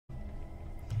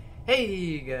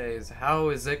Hey guys, how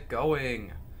is it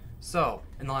going? So,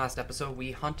 in the last episode,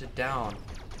 we hunted down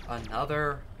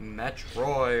another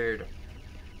Metroid.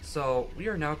 So, we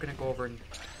are now gonna go over and...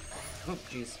 Oh,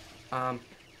 jeez.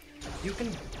 You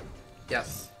can...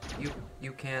 Yes,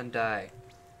 you can die.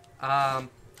 I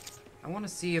want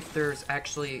to see if there's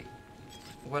actually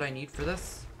what I need for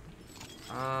this.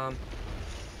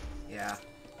 Yeah.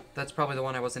 That's probably the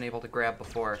one I wasn't able to grab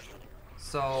before.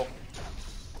 So...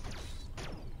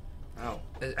 Oh,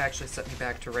 it actually set me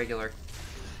back to regular.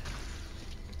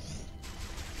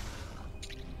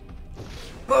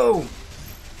 Boom!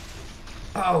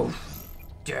 Oh,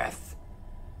 death.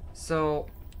 So,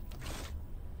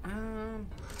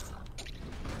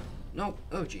 no,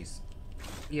 oh jeez.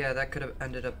 Yeah, that could have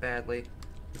ended up badly.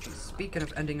 Jeez, speaking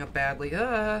of ending up badly,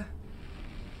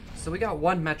 so we got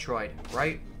one Metroid,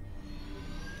 right?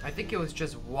 I think it was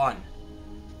just one.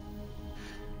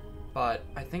 But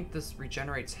I think this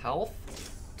regenerates health,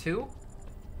 too?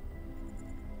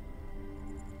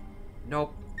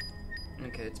 Nope.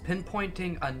 Okay, it's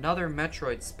pinpointing another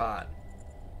Metroid spot.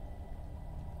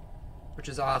 Which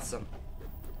is awesome.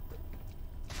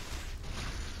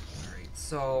 Alright,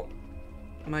 so...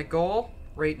 my goal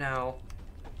right now...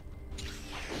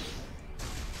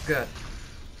 Good.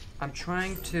 I'm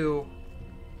trying to...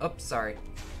 Oops, sorry.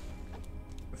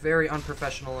 Very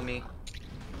unprofessional of me.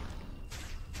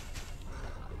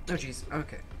 Oh, jeez.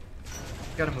 Okay.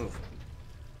 Gotta move.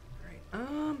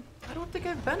 Alright, I don't think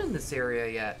I've been in this area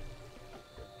yet.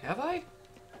 Have I?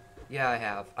 Yeah, I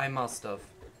have. I must have.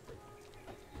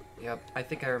 Yep, I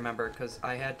think I remember, because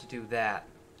I had to do that.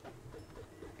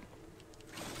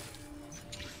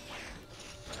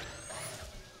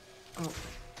 Oh.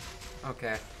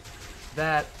 Okay.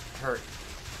 That hurt.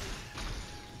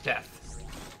 Death.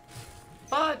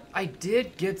 But I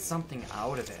did get something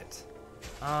out of it.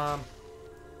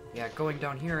 Yeah, going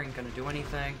down here ain't gonna do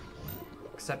anything,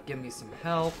 except give me some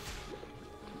health.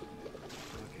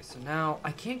 Okay, so now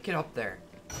I can't get up there.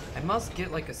 I must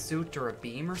get like a suit or a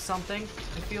beam or something,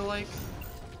 I feel like.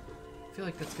 I feel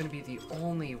like that's gonna be the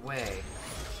only way.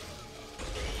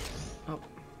 Oh,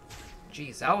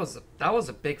 jeez, that was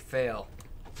a big fail.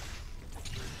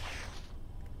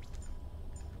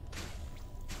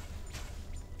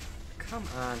 Come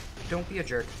on, don't be a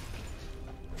jerk.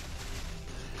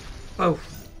 Oh.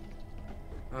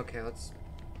 Okay,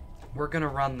 we're gonna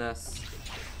run this.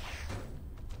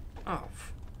 Oh,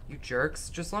 you jerks.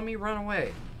 Just let me run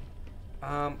away.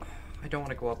 I don't want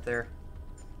to go up there.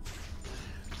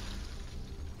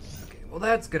 Okay, well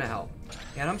that's gonna help.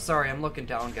 And I'm sorry, I'm looking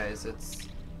down, guys. It's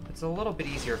a little bit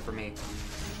easier for me.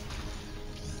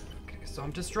 Okay, so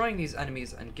I'm destroying these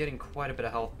enemies and getting quite a bit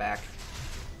of health back.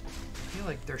 I feel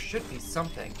like there should be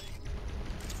something.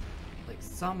 Like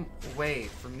some way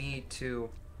for me to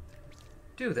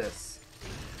do this.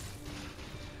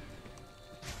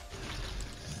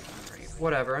 Alright,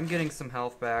 whatever, I'm getting some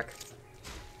health back.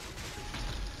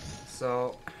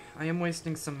 So, I am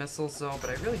wasting some missiles though, but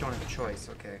I really don't have a choice.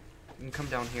 Okay, you can come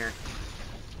down here.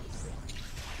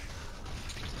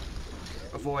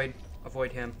 Avoid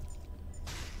him.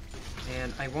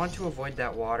 And I want to avoid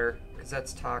that water, because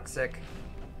that's toxic.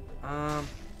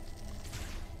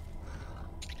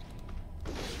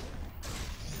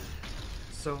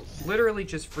 So, literally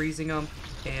just freezing them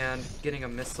and getting a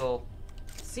missile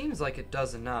seems like it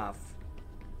does enough.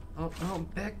 Oh, I'm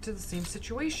back to the same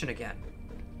situation again.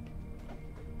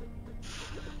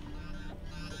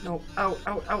 No, ow,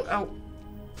 ow, ow, ow.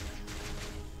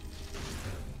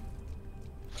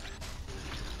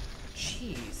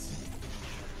 Jeez.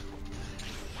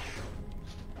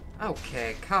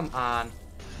 Okay, come on.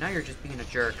 Now you're just being a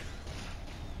jerk.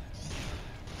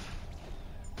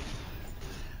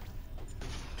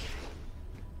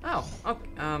 Oh,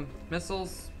 okay,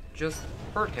 missiles just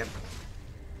hurt him.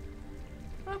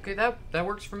 Okay, that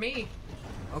works for me.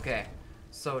 Okay,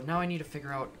 so now I need to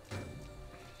figure out...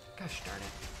 Gosh darn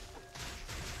it.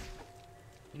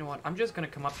 You know what, I'm just gonna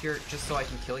come up here just so I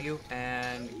can kill you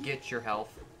and get your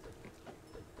health.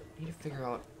 I need to figure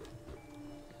out...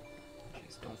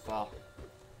 Jeez, don't fall.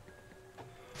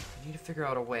 I need to figure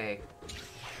out a way.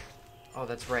 Oh,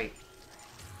 that's right.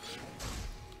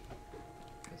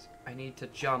 I need to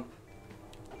jump.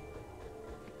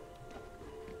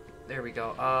 There we go.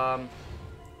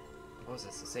 What was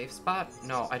this, a safe spot?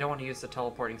 No, I don't want to use the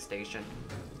teleporting station.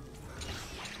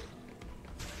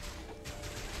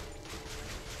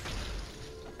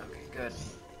 Okay, good.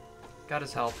 Got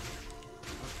his health.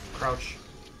 Crouch.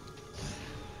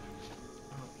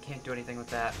 Oh, can't do anything with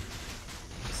that.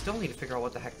 I still need to figure out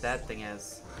what the heck that thing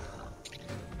is.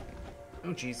 Oh,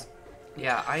 jeez.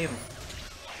 Yeah,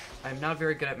 I'm not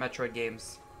very good at Metroid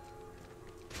games.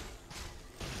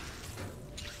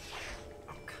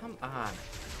 Come on.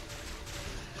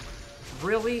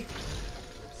 Really?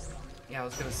 Yeah, I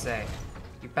was gonna say.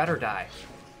 You better die.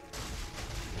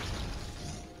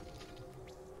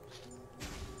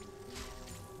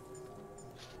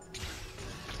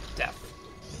 Death.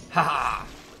 Haha!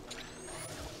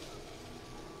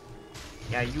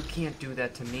 Yeah, you can't do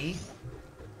that to me.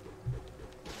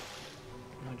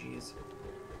 Oh, jeez.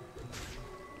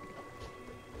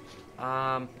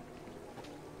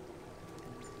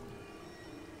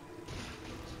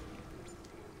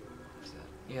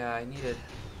 Yeah, I needed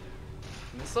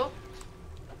missile?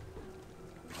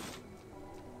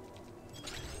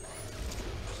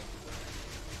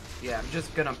 Yeah, I'm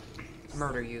just gonna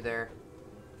murder you there.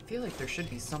 I feel like there should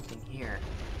be something here.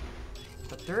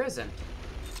 But there isn't.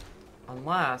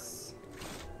 Unless...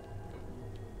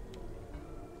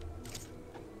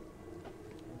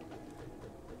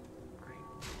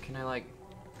 Can I, like...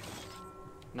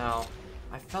 No.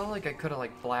 I felt like I could have,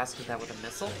 like, blasted that with a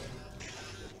missile.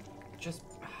 Just...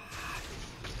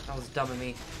 That was dumb of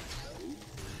me.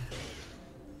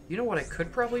 You know what I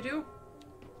could probably do?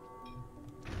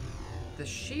 The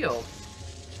shield.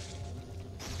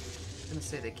 I was gonna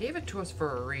say, they gave it to us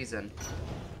for a reason.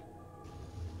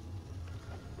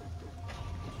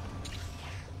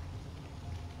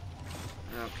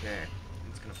 Okay.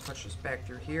 It's gonna push us back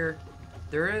through here.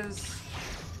 There is...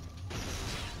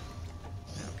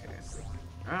 Okay.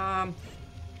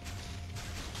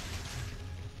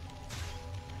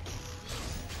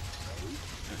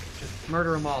 Just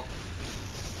murder them all.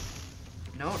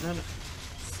 No.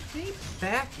 Stay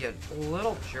back, you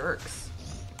little jerks.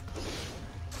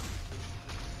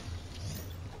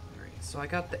 Alright, so I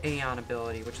got the Aeon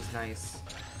ability, which is nice.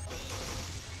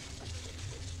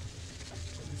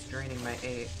 It's draining my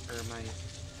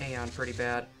Aeon pretty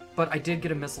bad. But I did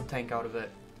get a missile tank out of it.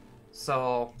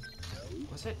 So,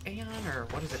 was it Aeon or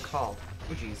what is it called?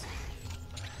 Oh jeez.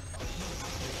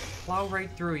 Plow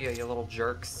right through you, you little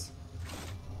jerks.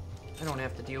 I don't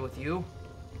have to deal with you.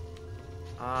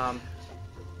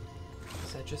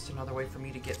 Is that just another way for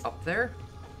me to get up there?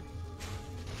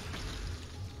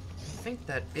 I think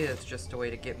that is just a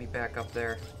way to get me back up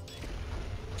there.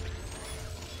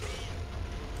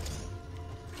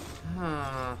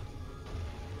 Huh.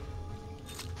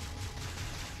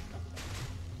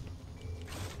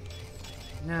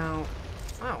 Now,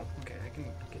 oh, okay, I can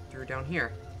get through down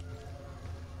here.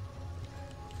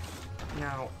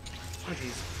 Now, oh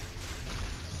jeez.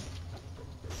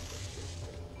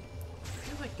 I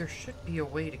feel like there should be a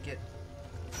way to get...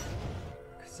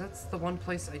 Because that's the one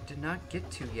place I did not get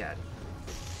to yet.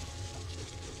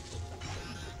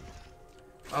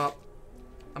 Oh,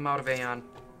 I'm out of Aeon.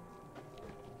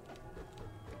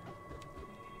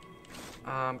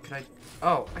 Can I...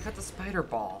 Oh, I got the spider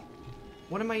ball.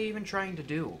 What am I even trying to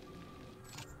do?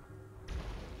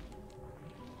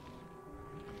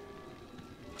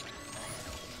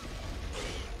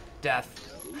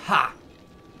 Death. Ha!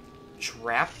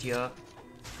 Trapped ya.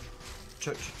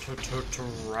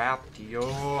 Trapped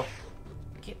yo.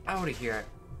 Get out of here,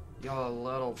 you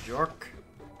little jerk.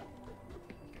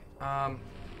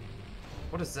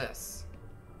 What is this?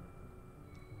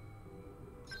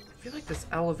 I feel like this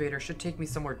elevator should take me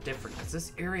somewhere different, because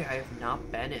this area I have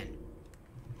not been in.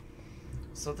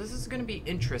 So this is going to be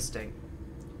interesting.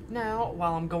 Now,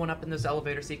 while I'm going up in this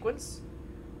elevator sequence,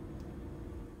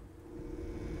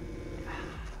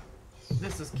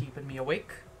 this is keeping me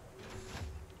awake.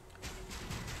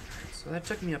 So that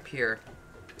took me up here.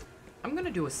 I'm going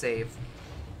to do a save.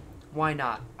 Why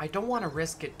not? I don't want to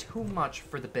risk it too much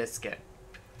for the biscuit.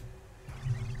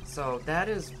 So that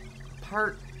is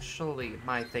partially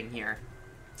my thing here.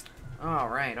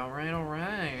 Alright.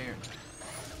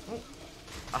 Oh.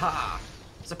 Aha!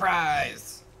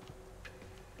 Surprise!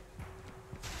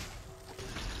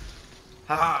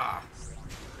 Haha!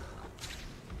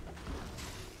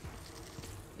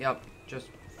 Yep, just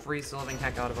freeze the living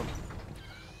heck out of them.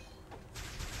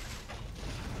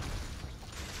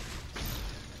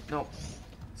 Nope.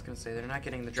 I was gonna say, they're not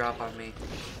getting the drop on me.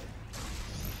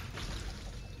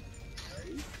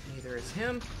 Neither is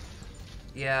him.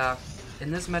 Yeah,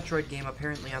 in this Metroid game,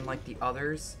 apparently unlike the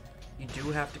others, you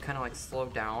do have to kind of like slow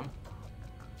down.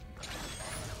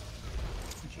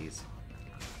 Jeez.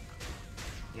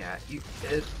 Yeah,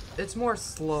 it's more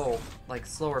slow, like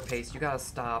slower paced. You gotta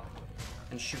stop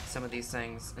and shoot some of these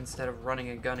things instead of running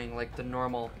and gunning like the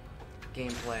normal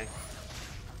gameplay.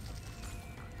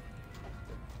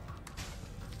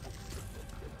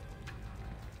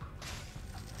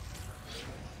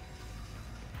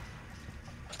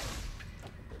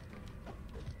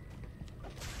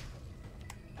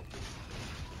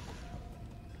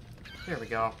 There we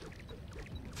go.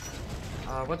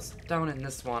 What's down in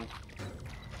this one?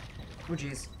 Oh,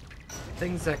 jeez.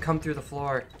 Things that come through the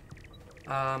floor.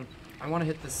 I want to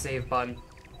hit the save button,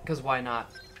 because why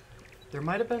not? There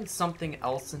might have been something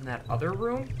else in that other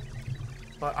room,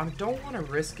 but I don't want to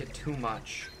risk it too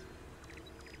much.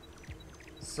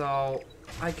 So,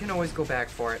 I can always go back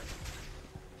for it.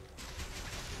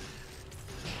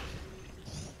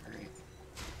 Alright.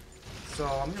 So,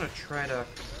 I'm going to try to...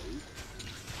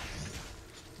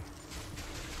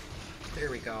 There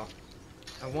we go.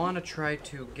 I want to try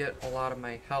to get a lot of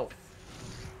my health.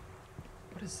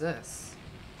 What is this?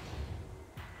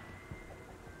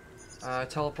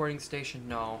 Teleporting station?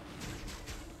 No.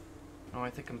 No, I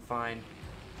think I'm fine.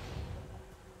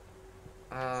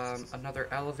 Another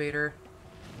elevator.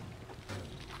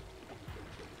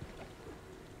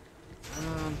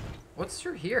 What's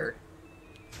through here?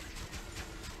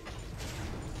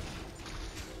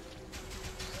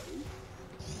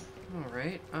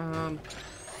 Alright,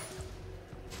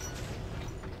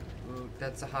 ooh,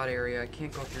 that's a hot area. I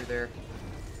can't go through there.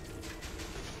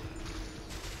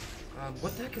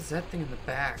 What the heck is that thing in the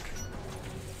back?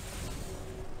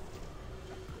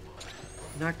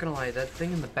 Not gonna lie, that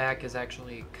thing in the back is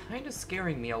actually kind of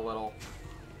scaring me a little.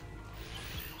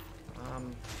 Got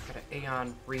an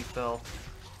Aeon refill.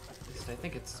 At least I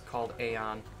think it's called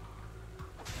Aeon.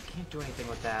 I can't do anything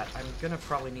with that. I'm gonna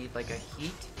probably need like a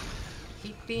heat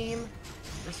beam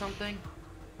or something.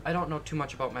 I don't know too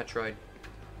much about Metroid.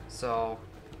 So,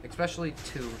 especially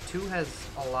 2. 2 has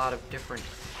a lot of different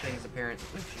things apparently.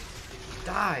 Oh, jeez.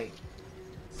 Die!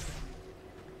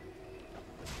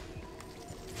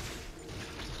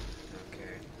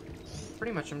 Okay.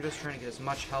 Pretty much I'm just trying to get as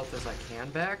much health as I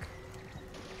can back.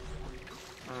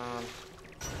 Alright.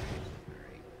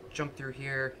 Jump through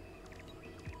here.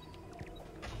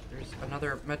 There's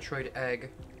another Metroid egg.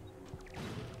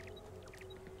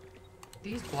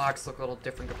 These blocks look a little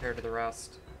different compared to the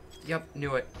rest. Yep,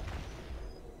 knew it.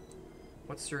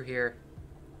 What's through here?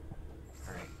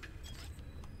 Alright.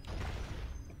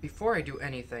 Before I do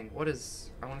anything, what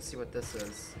is... I want to see what this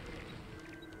is.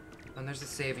 And there's a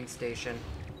saving station.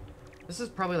 This is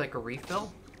probably like a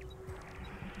refill.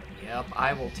 Yep,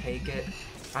 I will take it.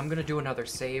 I'm gonna do another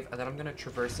save, and then I'm gonna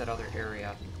traverse that other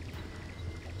area.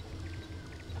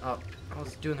 Oh, I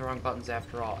was doing the wrong buttons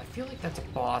after all. I feel like that's a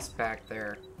boss back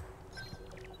there.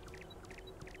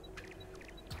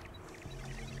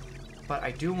 But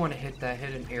I do want to hit that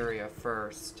hidden area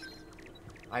first.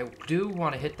 I do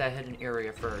want to hit that hidden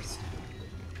area first.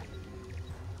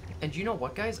 And you know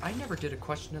what, guys? I never did a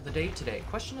question of the day today.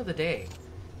 Question of the day.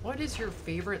 What is your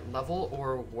favorite level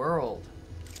or world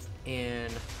in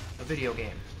a video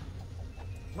game?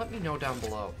 Let me know down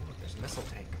below. There's a missile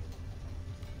tank.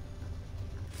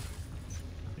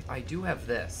 I do have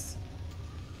this.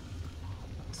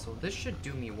 So this should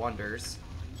do me wonders.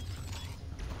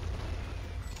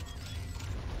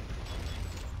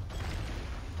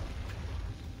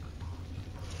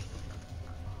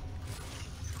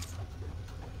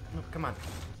 Oh, come on.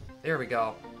 There we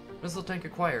go. Missile tank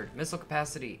acquired. Missile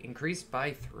capacity increased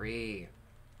by 3.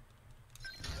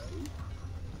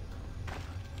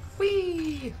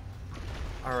 Whee!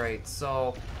 Alright,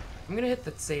 so I'm gonna hit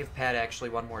the save pad actually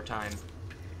one more time.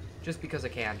 Just because I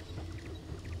can.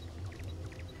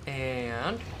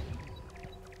 And...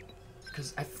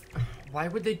 because why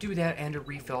would they do that and a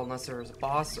refill unless there was a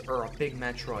boss or a big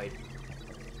Metroid?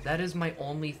 That is my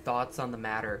only thoughts on the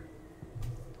matter.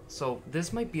 So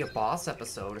this might be a boss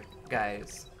episode,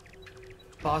 guys.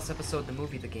 Boss episode, the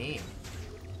movie, the game.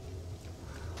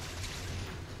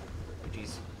 Oh,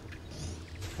 jeez.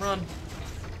 Run.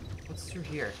 What's through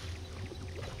here?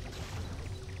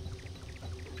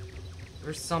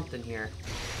 There's something here.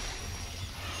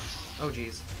 Oh,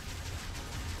 jeez.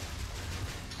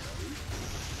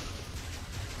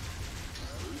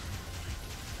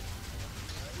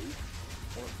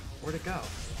 Where'd it go?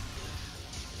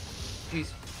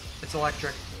 Jeez. It's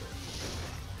electric.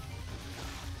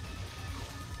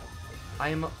 I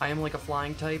am like a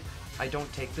flying type. I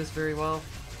don't take this very well.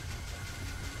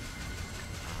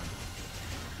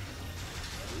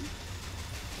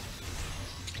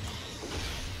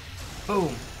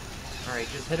 Boom. Alright,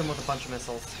 just hit him with a bunch of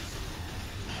missiles.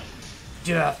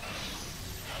 Death.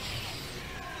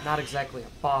 Not exactly a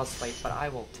boss fight, but I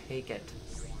will take it.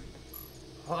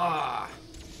 Ah.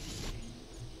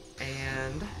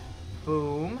 And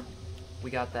boom. We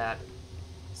got that.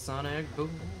 Sonic boom.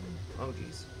 Oh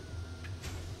jeez.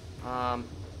 I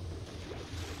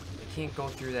can't go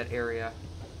through that area.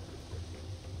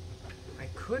 I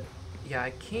could, yeah,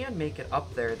 I can make it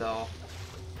up there though.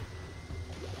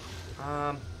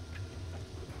 Was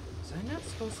I not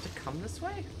supposed to come this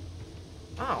way?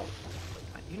 Oh.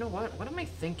 You know what? What am I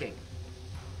thinking?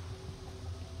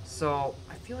 So,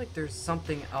 I feel like there's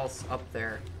something else up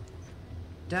there.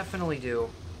 Definitely do.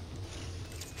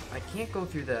 I can't go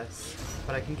through this,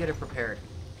 but I can get it prepared.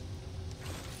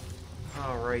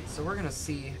 Alright, so we're gonna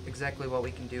see exactly what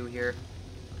we can do here.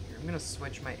 I'm gonna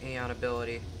switch my Aeon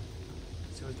ability.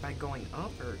 So is by going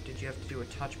up, or did you have to do a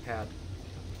touchpad?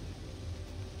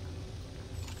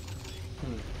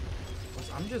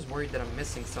 I'm just worried that I'm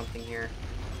missing something here.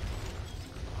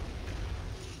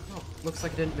 Oh, looks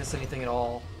like I didn't miss anything at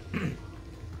all.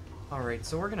 Alright,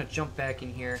 so we're gonna jump back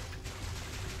in here.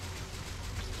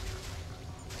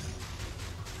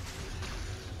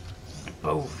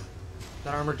 Oh,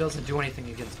 that armor doesn't do anything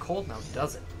against cold now,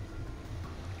 does it?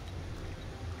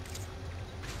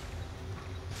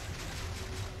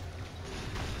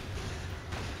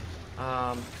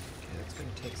 Okay, that's gonna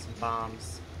take some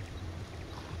bombs.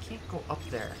 I can't go up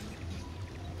there.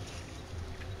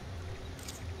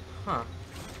 Huh.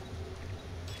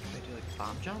 Can I do like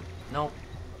bomb jump? Nope.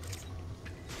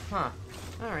 Huh.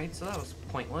 Alright, so that was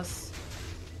pointless.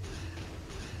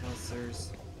 Unless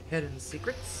there's hidden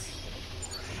secrets.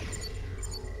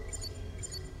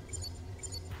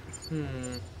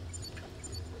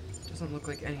 Doesn't look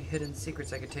like any hidden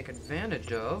secrets I could take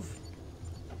advantage of.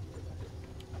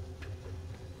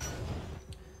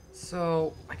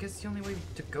 So, I guess the only way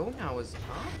to go now is up?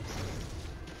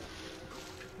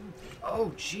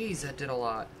 Oh, jeez, that did a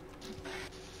lot.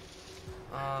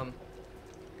 And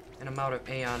I'm out of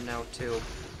Aeon now, too.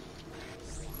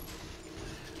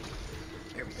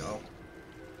 There we go.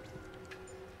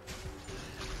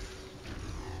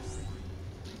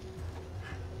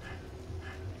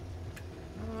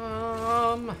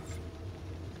 I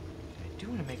do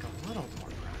want to make a little more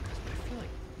progress, but I feel like...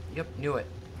 Yep, knew it.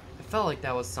 I felt like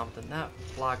that was something. That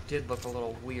block did look a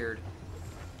little weird.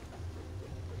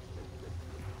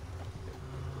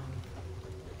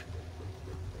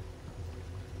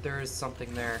 There is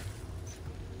something there.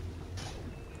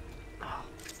 Oh.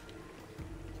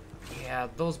 Yeah,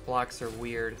 those blocks are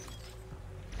weird.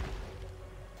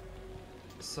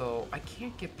 So, I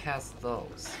can't get past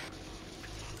those.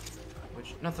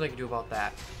 Which, nothing I can do about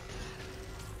that.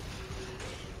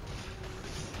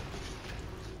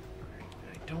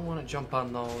 I don't want to jump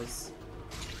on those.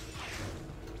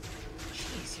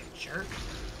 Jeez, you jerk.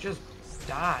 Just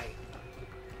die.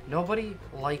 Nobody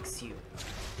likes you.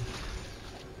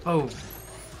 Oh.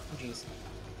 Jeez.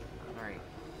 Alright.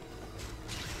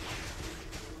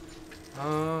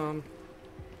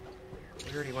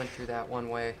 We already went through that one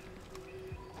way.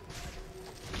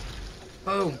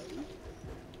 Boom.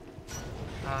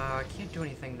 I can't do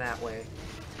anything that way.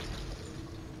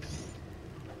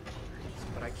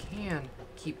 But I can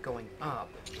keep going up.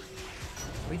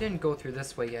 We didn't go through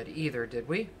this way yet either, did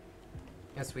we?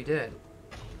 Yes, we did.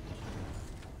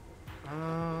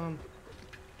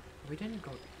 We didn't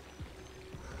go...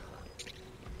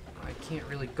 I can't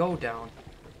really go down.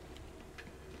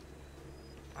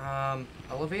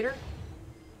 Elevator?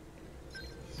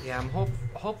 Yeah,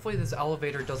 hopefully this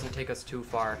elevator doesn't take us too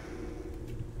far.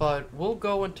 But we'll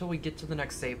go until we get to the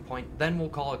next save point, then we'll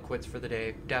call it quits for the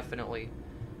day, definitely.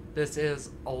 This is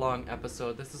a long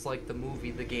episode. This is like the movie,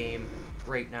 the game,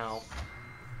 right now.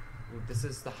 Ooh, this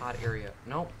is the hot area.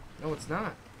 Nope. No, it's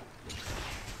not.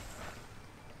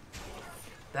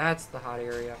 That's the hot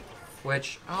area,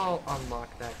 which I'll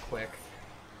unlock that quick.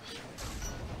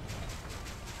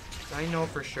 I know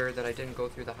for sure that I didn't go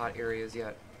through the hot areas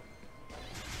yet.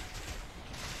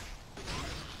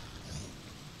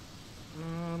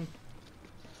 I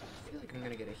feel like I'm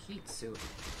gonna get a heat suit.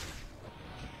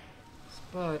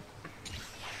 But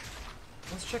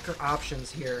let's check our options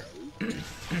here.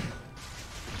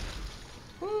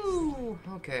 Woo!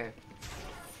 Okay.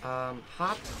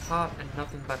 Hot, hot, and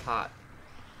nothing but hot.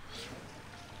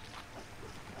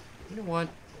 You know what?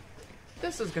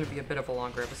 This is gonna be a bit of a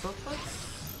longer episode.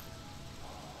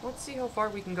 Let's see how far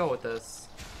we can go with this.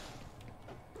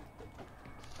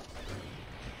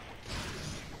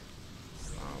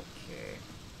 Okay.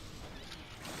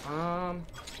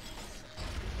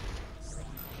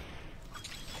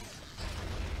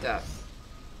 Death.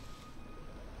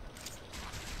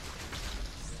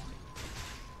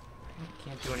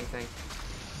 Can't do anything.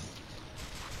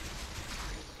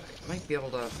 I might be able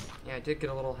to... Yeah, I did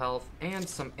get a little health and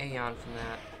some Aeon from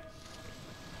that.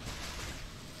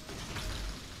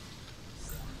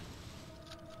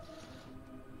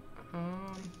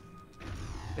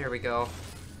 There we go.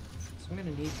 So I'm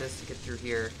gonna need this to get through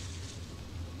here.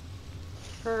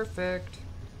 Perfect.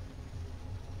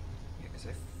 Yeah, because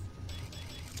what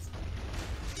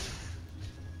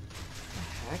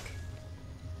the heck?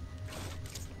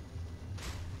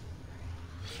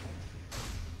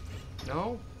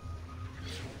 No?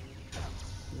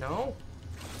 No?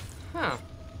 Huh.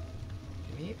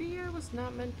 Maybe I was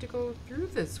not meant to go through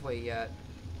this way yet.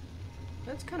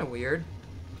 That's kind of weird.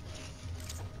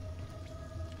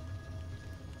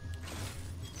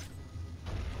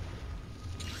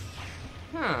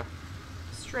 Huh.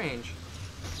 Strange.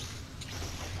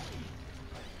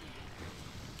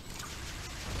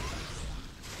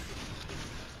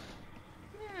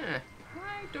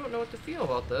 I don't know what to feel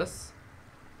about this.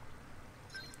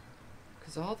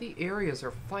 Because all the areas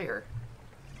are fire.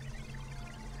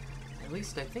 At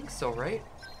least I think so, right?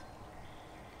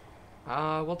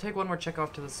 We'll take one more check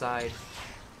off to the side.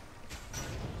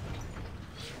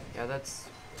 Yeah, that's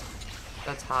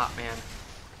hot, man.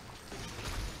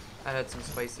 That had some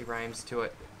spicy rhymes to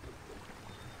it.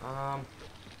 No,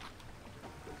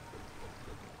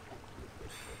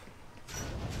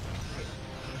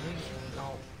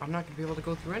 I'm not gonna be able to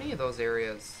go through any of those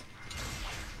areas.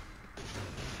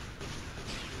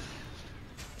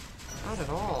 Not at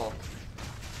all.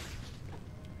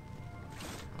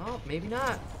 Oh, maybe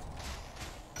not.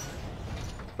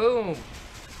 Boom!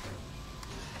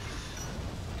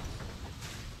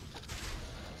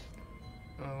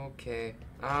 Okay.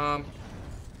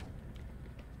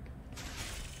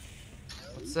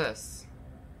 What's this?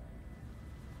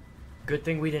 Good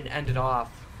thing we didn't end it off.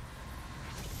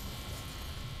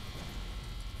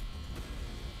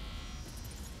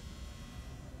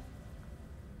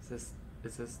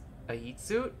 Is this a heat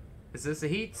suit? Is this a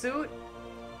heat suit?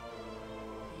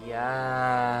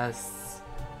 Yes.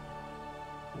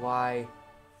 Why,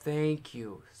 thank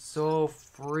you so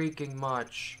freaking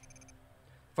much.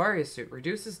 Varia suit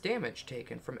reduces damage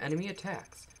taken from enemy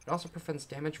attacks. It also prevents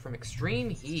damage from extreme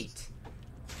heat.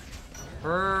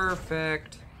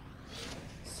 Perfect.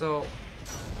 So,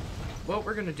 what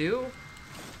we're gonna do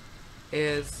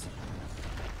is,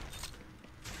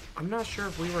 I'm not sure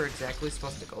if we were exactly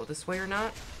supposed to go this way or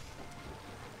not,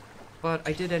 but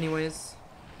I did anyways.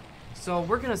 So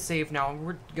we're gonna save now, and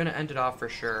we're gonna end it off for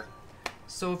sure.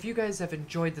 So if you guys have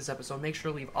enjoyed this episode, make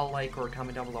sure to leave a like or a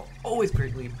comment down below. Always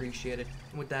greatly appreciated.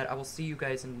 And with that, I will see you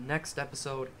guys in the next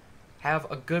episode.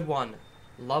 Have a good one.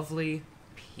 Lovely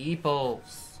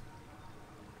peoples.